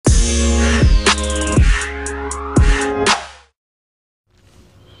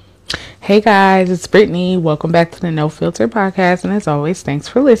Hey guys, it's Brittany. Welcome back to the No Filter podcast, and as always, thanks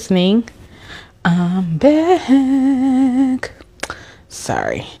for listening. I'm back.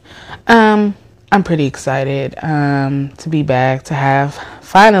 Sorry. I'm pretty excited to be back, to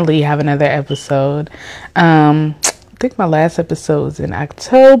finally have another episode. I think my last episode was in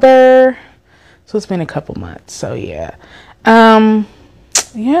October, so it's been a couple months. So yeah. I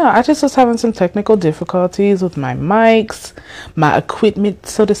just was having some technical difficulties with my mics, my equipment,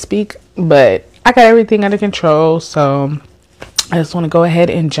 so to speak, but I got everything under control, so I just want to go ahead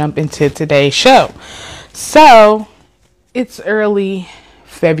and jump into today's show. So, it's early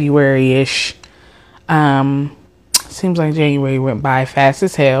February-ish. Seems like January went by fast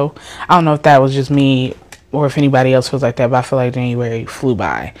as hell. I don't know if that was just me or if anybody else feels like that, but I feel like January flew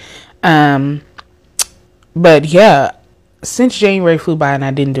by. But yeah, since January flew by and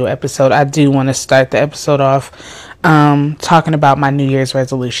I didn't do an episode, I do want to start the episode off talking about my New Year's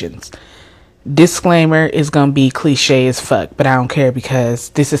resolutions. Disclaimer is going to be cliche as fuck, but I don't care because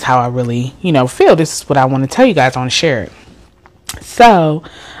this is how I really, feel. This is what I want to tell you guys. I want to share it. So,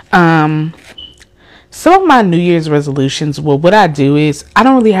 some of my New Year's resolutions, well, what I do is I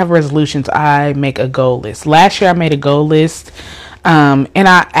don't really have resolutions. I make a goal list. Last year I made a goal list, and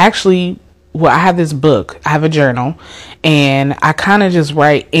I have this book, I have a journal, and I kind of just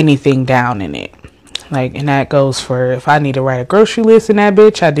write anything down in it. And that goes for if I need to write a grocery list in that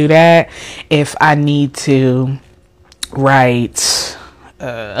bitch, I do that. If I need to write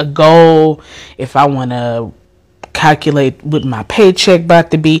a goal, if I want to calculate what my paycheck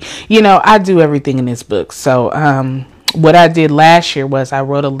about to be, I do everything in this book. So, what I did last year was I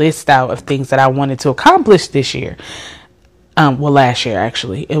wrote a list out of things that I wanted to accomplish this year. Last year,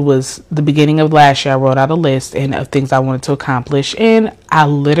 actually. It was the beginning of last year. I wrote out a list of things I wanted to accomplish. And I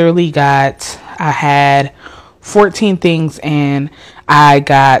literally I had 14 things and I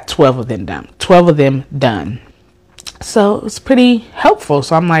got 12 of them done. So it was pretty helpful.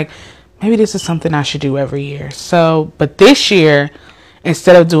 So I'm like, maybe this is something I should do every year. So, but this year,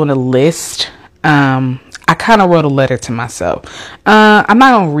 instead of doing a list, I kind of wrote a letter to myself. I'm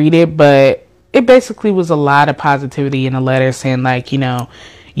not going to read it, but it basically was a lot of positivity in a letter saying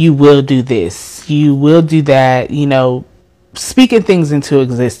you will do this, you will do that, speaking things into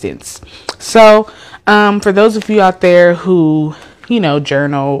existence. So, for those of you out there who,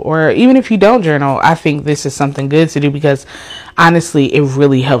 journal, or even if you don't journal, I think this is something good to do because honestly, it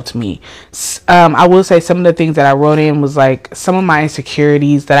really helped me. I will say some of the things that I wrote in was some of my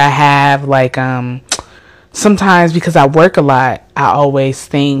insecurities that I have, sometimes because I work a lot, I always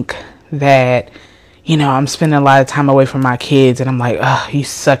think that, I'm spending a lot of time away from my kids and I'm like, oh, you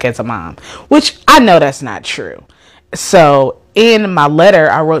suck as a mom, which I know that's not true. So in my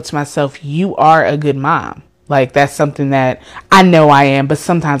letter, I wrote to myself, you are a good mom. That's something that I know I am, but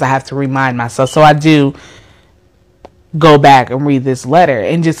sometimes I have to remind myself. So I do go back and read this letter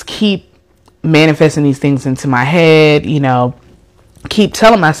and just keep manifesting these things into my head, keep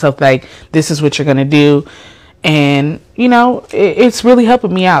telling myself this is what you're going to do. And, it's really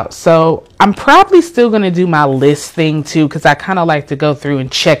helping me out. So I'm probably still going to do my list thing too, because I kind of like to go through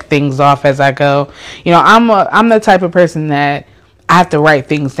and check things off as I go. I'm the type of person that I have to write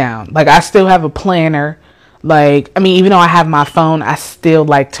things down. I still have a planner. Even though I have my phone, I still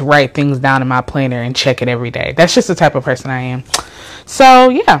like to write things down in my planner and check it every day. That's just the type of person I am. So,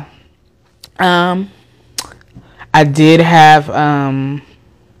 yeah. I did have,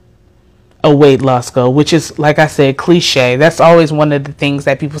 a weight loss goal, which is, like I said, cliche. That's always one of the things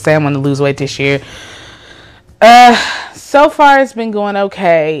that people say, I'm going to lose weight this year. So far it's been going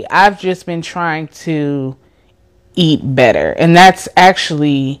okay. I've just been trying to eat better, and that's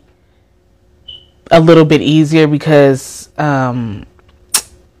actually a little bit easier because my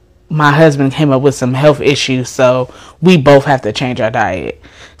husband came up with some health issues, so we both have to change our diet.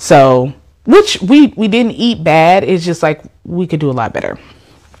 So, which we didn't eat bad, it's just we could do a lot better.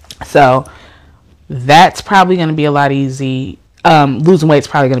 So that's probably going to be a lot easy. Losing weight is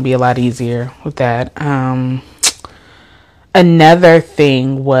probably going to be a lot easier with that. Another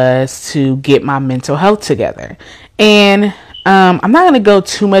thing was to get my mental health together. And I'm not going to go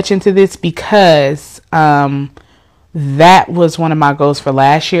too much into this because that was one of my goals for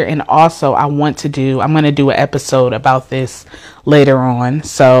last year. And also I'm going to do an episode about this later on.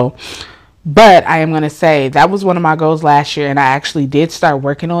 But I am going to say that was one of my goals last year, and I actually did start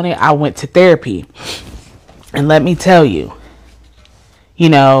working on it. I went to therapy, and let me tell you,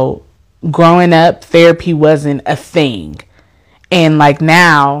 growing up, therapy wasn't a thing. And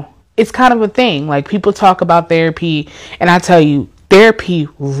now it's kind of a thing. People talk about therapy, and I tell you, therapy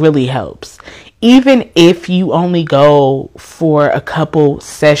really helps. even if you only go for a couple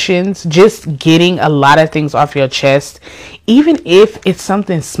sessions, just getting a lot of things off your chest, even if it's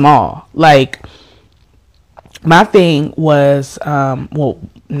something small. Like, my thing was,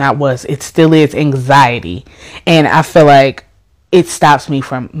 it still is anxiety. And I feel like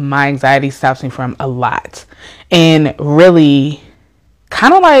my anxiety stops me from a lot. And really,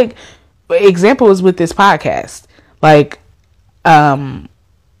 kind of like, example is with this podcast. Like,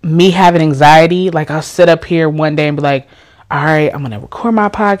 me having anxiety, like, I'll sit up here one day and be like, all right, I'm going to record my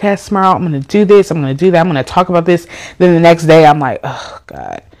podcast tomorrow. I'm going to do this. I'm going to do that. I'm going to talk about this. Then the next day I'm like, oh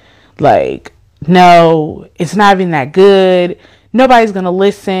God, like, no, it's not even that good. Nobody's going to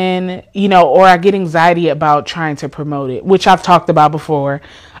listen, or I get anxiety about trying to promote it, which I've talked about before.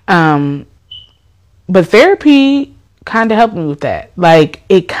 But therapy kind of helped me with that. Like,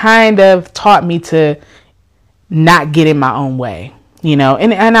 it kind of taught me to not get in my own way. And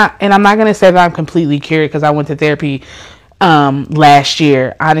I'm not going to say that I'm completely cured because I went to therapy last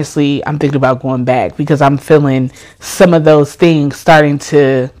year. Honestly, I'm thinking about going back because I'm feeling some of those things starting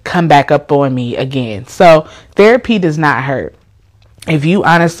to come back up on me again. So therapy does not hurt. If you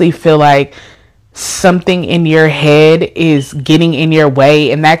honestly feel like something in your head is getting in your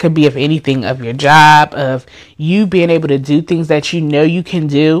way, and that could be of anything, of your job, of you being able to do things that you can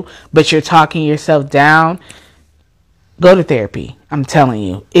do, but you're talking yourself down, go to therapy. I'm telling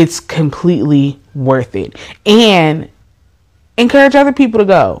you, it's completely worth it. And encourage other people to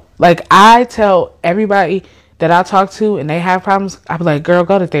go. Like, I tell everybody that I talk to and they have problems, I be like, girl,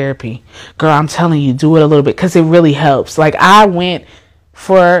 go to therapy. Girl, I'm telling you, do it a little bit because it really helps. Like, I only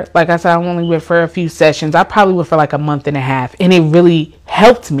went for a few sessions. I probably went for like a month and a half, and it really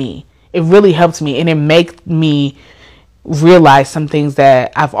helped me. And it made me realize some things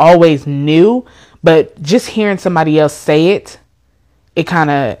that I've always knew, but just hearing somebody else say it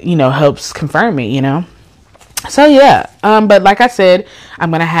kind of, helps confirm it, So yeah, but like I said, I'm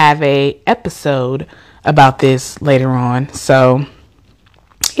going to have a episode about this later on. So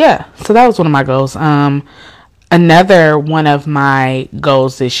yeah, so that was one of my goals. Another one of my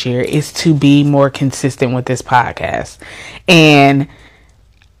goals this year is to be more consistent with this podcast. And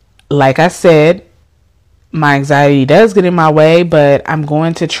like I said, my anxiety does get in my way, but I'm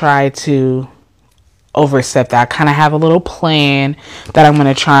going to try to overstep that. I kind of have a little plan that I'm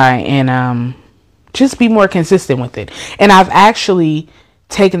going to try and just be more consistent with it. And I've actually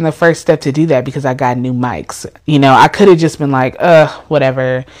taken the first step to do that because I got new mics. I could have just been like,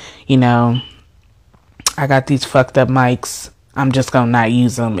 whatever, I got these fucked up mics. I'm just going to not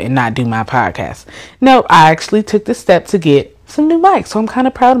use them and not do my podcast. No, I actually took the step to get some new mics. So I'm kind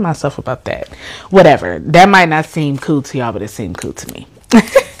of proud of myself about that. Whatever. That might not seem cool to y'all, but it seemed cool to me.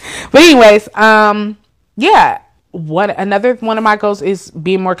 But anyways, yeah. Another one of my goals is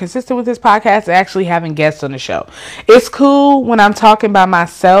being more consistent with this podcast and actually having guests on the show. It's cool when I'm talking by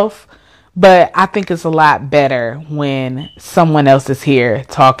myself, but I think it's a lot better when someone else is here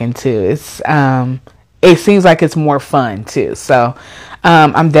talking too. It seems like it's more fun too. So,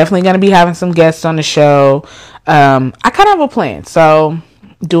 I'm definitely going to be having some guests on the show. I kind of have a plan. So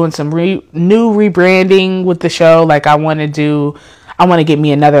doing some new rebranding with the show. Like, I want to get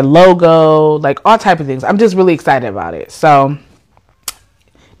me another logo, like all type of things. I'm just really excited about it. So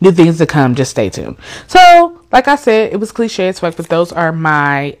new things to come. Just stay tuned. So like I said, it was cliche as fuck, but those are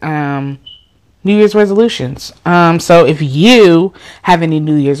my New Year's resolutions. So if you have any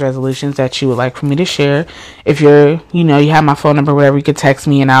New Year's resolutions that you would like for me to share, if you're, you have my phone number, wherever, you could text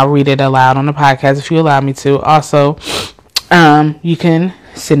me and I'll read it aloud on the podcast if you allow me to. Also, you can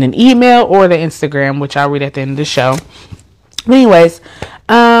send an email or the Instagram, which I'll read at the end of the show. But anyways,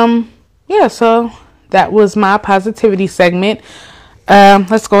 yeah, so that was my positivity segment.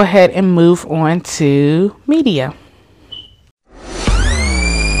 Let's go ahead and move on to media.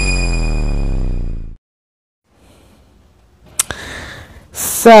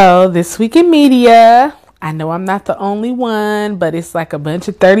 So this week in media, I know I'm not the only one, but it's like a bunch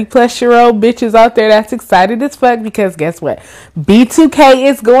of 30-plus-year-old bitches out there that's excited as fuck because guess what? B2K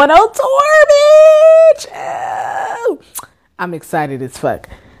is going on tour, bitch! Oh, I'm excited as fuck.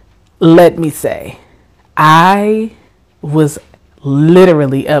 Let me say, I was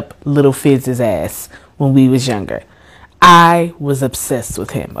literally up Little Fizz's ass when we was younger. I was obsessed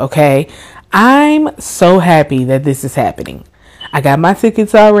with him, okay? I'm so happy that this is happening. I got my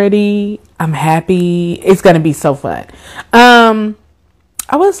tickets already. I'm happy. It's going to be so fun. I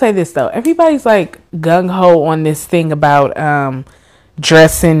will say this though. Everybody's like gung-ho on this thing about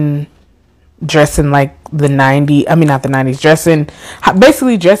dressing dressing like the 90s. I mean, not the 90s.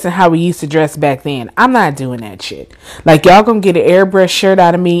 Basically dressing how we used to dress back then. I'm not doing that shit. Like, y'all gonna get an airbrush shirt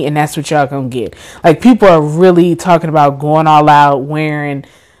out of me, and that's what y'all gonna get. Like, people are really talking about going all out, wearing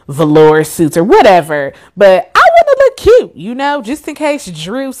velour suits or whatever. But I want to look cute, you know, just in case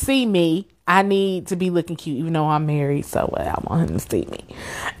Drew see me. I need to be looking cute, even though I'm married. So I want him to see me.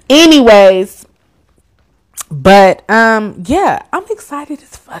 Anyways. But, yeah, I'm excited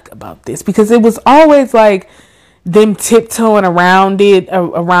as fuck about this because it was always like them tiptoeing around doing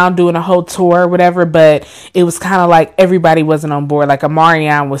a whole tour or whatever. But it was kind of like everybody wasn't on board. Like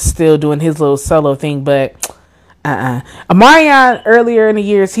Omarion was still doing his little solo thing, but Omarion earlier in the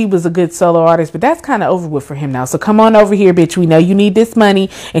years, he was a good solo artist, but that's kind of over with for him now. So come on over here, bitch. We know you need this money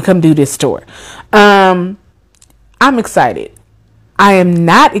and come do this tour. I'm excited. I am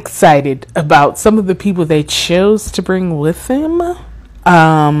not excited about some of the people they chose to bring with them.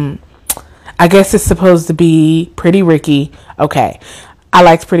 I guess it's supposed to be Pretty Ricky. Okay. I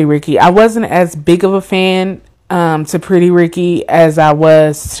liked Pretty Ricky. I wasn't as big of a fan to Pretty Ricky as I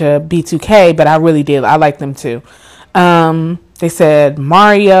was to B2K, but I really did. I like them too. They said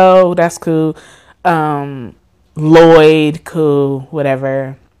Mario, that's cool. Lloyd, cool,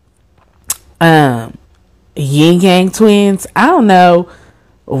 whatever. Yin Yang Twins, I don't know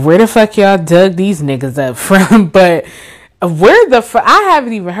where the fuck y'all dug these niggas up from, but I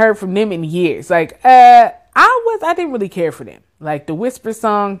haven't even heard from them in years. Like, I didn't really care for them. Like the Whisper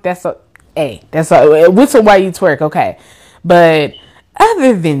song, that's a Whistle While You Twerk, okay. But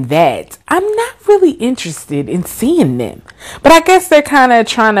other than that, I'm not really interested in seeing them. But I guess they're kind of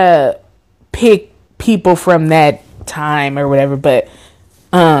trying to pick people from that time or whatever, but,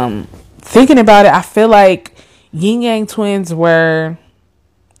 thinking about it, I feel like Yin Yang Twins were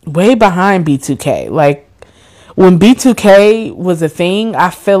way behind B2K. Like, when B2K was a thing,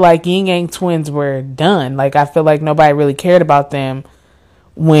 I feel like Yin Yang Twins were done. Like, I feel like nobody really cared about them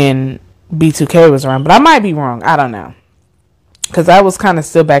when B2K was around. But I might be wrong. I don't know. Because I was kind of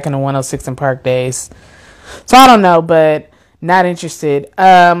still back in the 106 and Park days. So, I don't know, but not interested.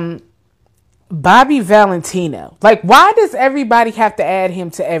 Bobby Valentino. Like, why does everybody have to add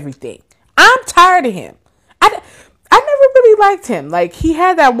him to everything? I'm tired of him. I never really liked him. Like, he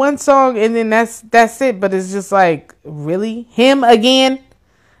had that one song and then that's it. But it's just like, really? Him again?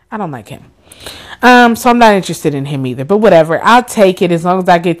 I don't like him. So I'm not interested in him either. But whatever. I'll take it as long as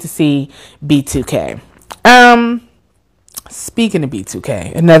I get to see B2K. Speaking of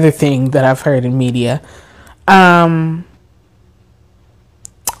B2K, another thing that I've heard in media.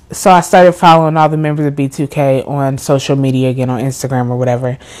 So I started following all the members of B2K on social media again, on Instagram or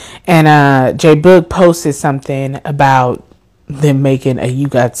whatever. And J Boog posted something about them making a You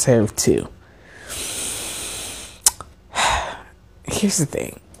Got Served 2. Here's the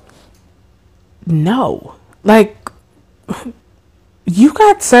thing. No. Like, You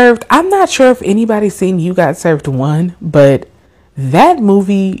Got Served, I'm not sure if anybody's seen You Got Served 1, but that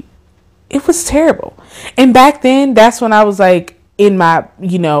movie, it was terrible. And back then, that's when I was like, in my,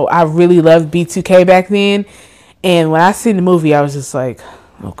 I really loved B2K back then. And when I seen the movie, I was just like,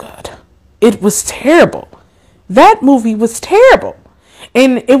 oh God, it was terrible. That movie was terrible.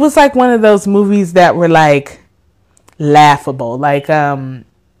 And it was like one of those movies that were like laughable. Like, I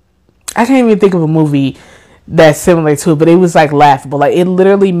can't even think of a movie that's similar to it, but it was like laughable. Like, it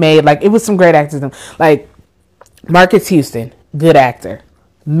literally made, like, it was some great actors. Like Marcus Houston, good actor.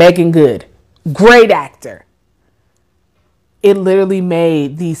 Megan Good, great actor. It literally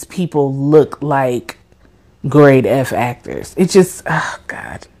made these people look like grade F actors. It just, oh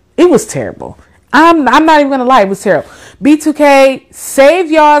God, it was terrible. I'm not even gonna lie, it was terrible. B2K,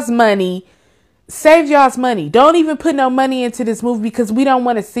 save y'all's money. Save y'all's money. Don't even put no money into this movie because we don't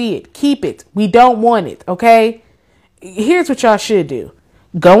want to see it. Keep it. We don't want it, okay? Here's what y'all should do.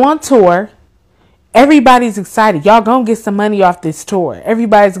 Go on tour. Everybody's excited. Y'all gonna get some money off this tour.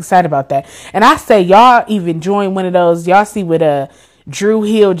 Everybody's excited about that. And I say y'all even join one of those. Y'all see with Drew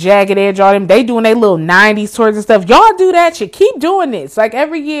Hill, Jagged Edge, all them. They doing their little 90s tours and stuff. Y'all do that shit. Keep doing this. Like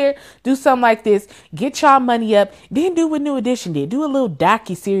every year, do something like this. Get y'all money up. Then do what New Edition did. Do a little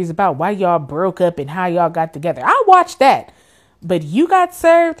docu-series about why y'all broke up and how y'all got together. I watched that. But You Got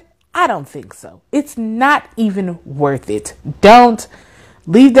Served? I don't think so. It's not even worth it. Don't.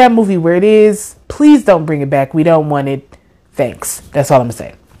 Leave that movie where it is. Please don't bring it back. We don't want it. Thanks. That's all I'm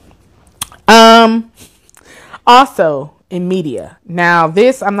going to say. Also, in media. Now,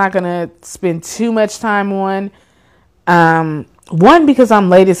 this I'm not going to spend too much time on. One, because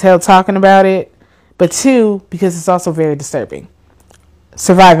I'm late as hell talking about it. But two, because it's also very disturbing.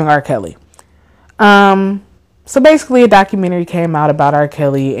 Surviving R. Kelly. So basically, a documentary came out about R.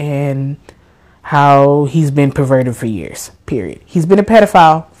 Kelly and how he's been perverted for years, period. He's been a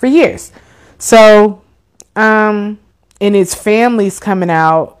pedophile for years. So, and his family's coming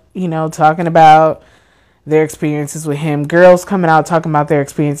out, talking about their experiences with him. Girls coming out talking about their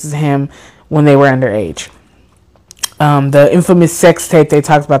experiences with him when they were underage. The infamous sex tape, they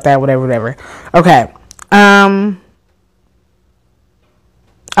talked about that, whatever. Okay. I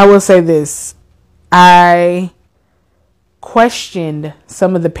will say this. I questioned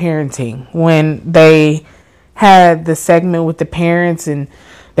some of the parenting when they had the segment with the parents and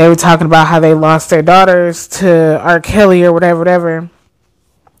they were talking about how they lost their daughters to R. Kelly or whatever.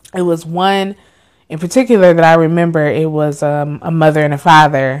 It was one in particular that I remember. It was a mother and a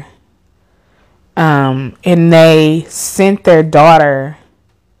father. And they sent their daughter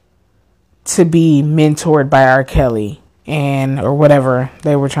to be mentored by R. Kelly or whatever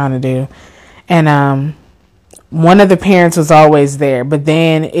they were trying to do. And one of the parents was always there, but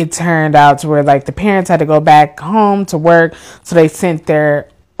then it turned out to where like the parents had to go back home to work, so they sent their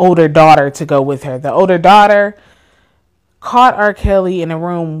older daughter to go with her. The older daughter caught R. Kelly in a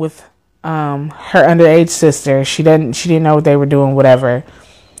room with her underage sister. She didn't know what they were doing, whatever.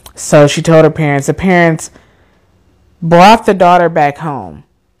 So she told her parents. The parents brought the daughter back home.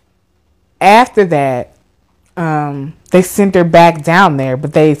 After that, they sent her back down there,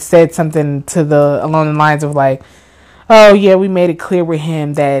 but they said something along the lines of like, oh yeah, we made it clear with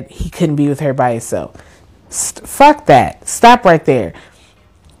him that he couldn't be with her by himself. Fuck that. Stop right there.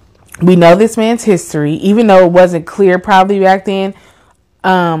 We know this man's history, even though it wasn't clear probably back then.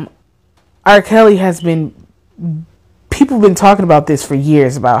 R. Kelly people have been talking about this for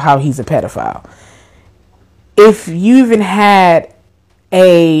years, about how he's a pedophile. If you even had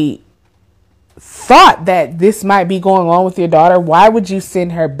a thought that this might be going on with your daughter, why would you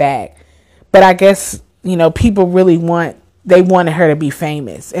send her back? But I guess, people really wanted her to be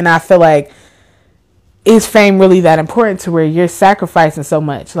famous. And I feel like, is fame really that important to where you're sacrificing so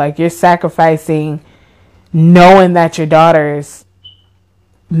much? Like, you're sacrificing knowing that your daughter's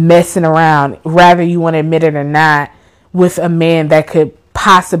messing around, whether you want to admit it or not, with a man that could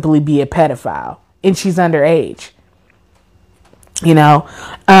possibly be a pedophile, and she's underage.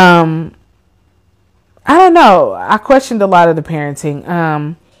 I don't know. I questioned a lot of the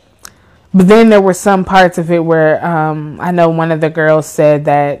parenting. But then there were some parts of it where I know one of the girls said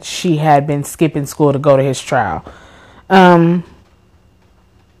that she had been skipping school to go to his trial. I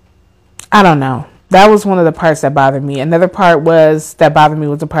don't know. That was one of the parts that bothered me. Another part was the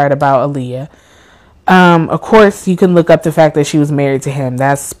part about Aaliyah. Of course, you can look up the fact that she was married to him.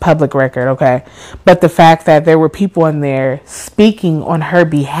 That's public record, okay? But the fact that there were people in there speaking on her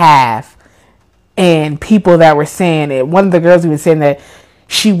behalf, and people that were saying it. One of the girls even saying that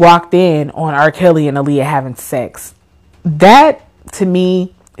she walked in on R. Kelly and Aaliyah having sex. That, to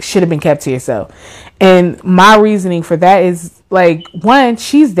me, should have been kept to yourself. And my reasoning for that is, like, one,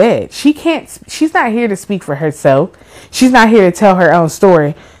 she's dead. She's not here to speak for herself. She's not here to tell her own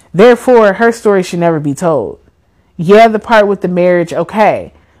story. Therefore, her story should never be told. Yeah, the part with the marriage,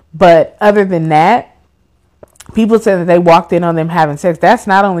 okay. But other than that, people said that they walked in on them having sex. That's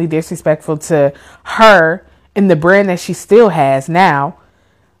not only disrespectful to her and the brand that she still has now,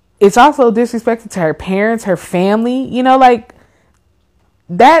 it's also disrespectful to her parents, her family. Like,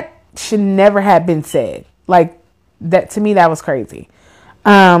 that should never have been said. Like, that, to me, that was crazy.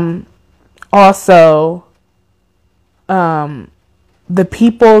 Also, the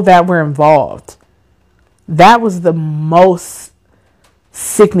people that were involved, that was the most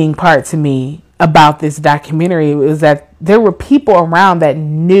sickening part to me about this documentary. Was that there were people around that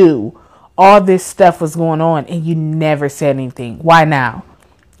knew all this stuff was going on, and you never said anything. Why now?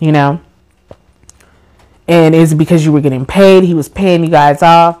 And is it because you were getting paid? He was paying you guys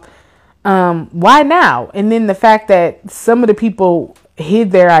off. Why now? And then the fact that some of the people hid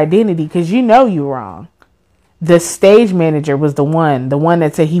their identity because you're wrong. The stage manager was the one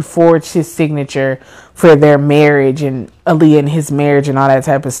that said he forged his signature for their marriage and Aaliyah and his marriage and all that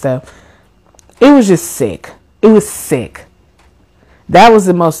type of stuff. It was just sick. It was sick. That was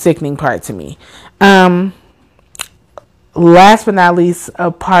the most sickening part to me. Last but not least, a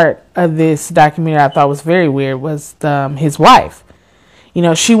part of this documentary I thought was very weird was his wife.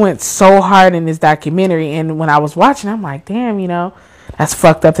 She went so hard in this documentary, and when I was watching, I'm like, damn, that's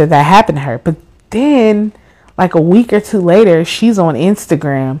fucked up that happened to her. But then, like a week or two later, she's on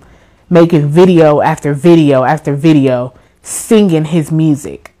Instagram making video after video after video singing his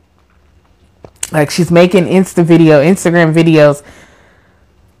music. Like, she's making Instagram videos,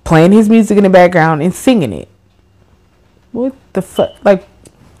 playing his music in the background and singing it. What the fuck? Like,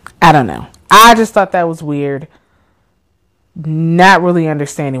 I don't know. I just thought that was weird. Not really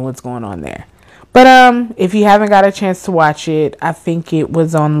understanding what's going on there. But if you haven't got a chance to watch it, I think it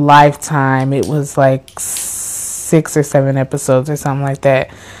was on Lifetime. It was like 6 or 7 episodes or something like that.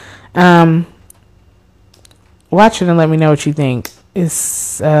 Watch it and let me know what you think.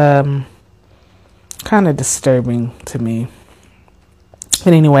 It's kind of disturbing to me.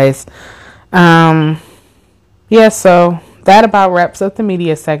 But anyways, yeah, so that about wraps up the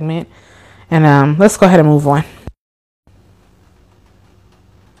media segment. And let's go ahead and move on.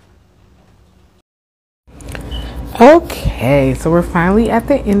 Okay, so we're finally at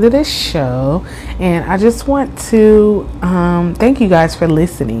the end of the show, and I just want to thank you guys for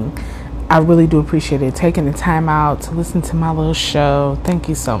listening. I really do appreciate it, taking the time out to listen to my little show. Thank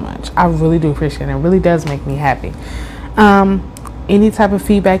you so much. I really do appreciate it. It really does make me happy. Any type of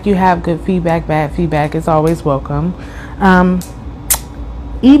feedback you have, good feedback, bad feedback, is always welcome.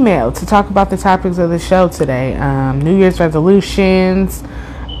 Email to talk about the topics of the show today. New Year's resolutions,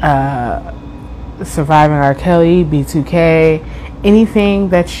 surviving R. Kelly, B2K, anything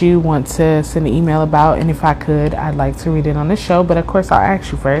that you want to send an email about. And if I could, I'd like to read it on the show, but of course I'll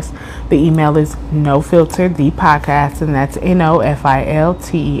ask you first. The email is nofilterthepodcast, and that's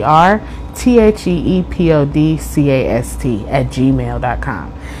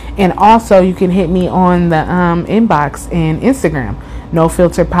nofilterthepodcast@gmail.com. And also you can hit me on the inbox in Instagram,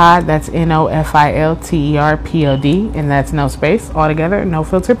 nofilterpod. That's nofilterpod, and that's no space altogether,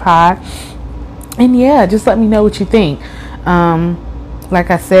 nofilterpod. And yeah, just let me know what you think. Like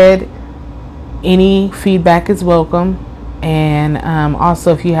I said, any feedback is welcome. And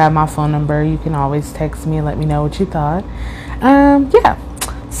also, if you have my phone number, you can always text me and let me know what you thought. Yeah.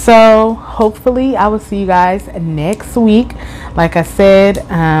 So hopefully I will see you guys next week. Like I said,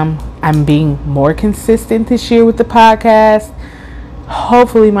 I'm being more consistent this year with the podcast.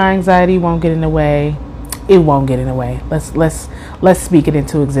 Hopefully my anxiety won't get in the way. It won't get in the way. Let's speak it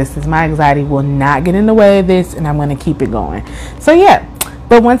into existence. My anxiety will not get in the way of this, and I'm going to keep it going. So yeah,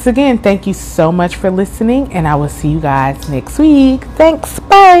 but once again, thank you so much for listening, and I will see you guys next week. Thanks.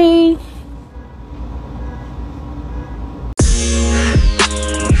 Bye.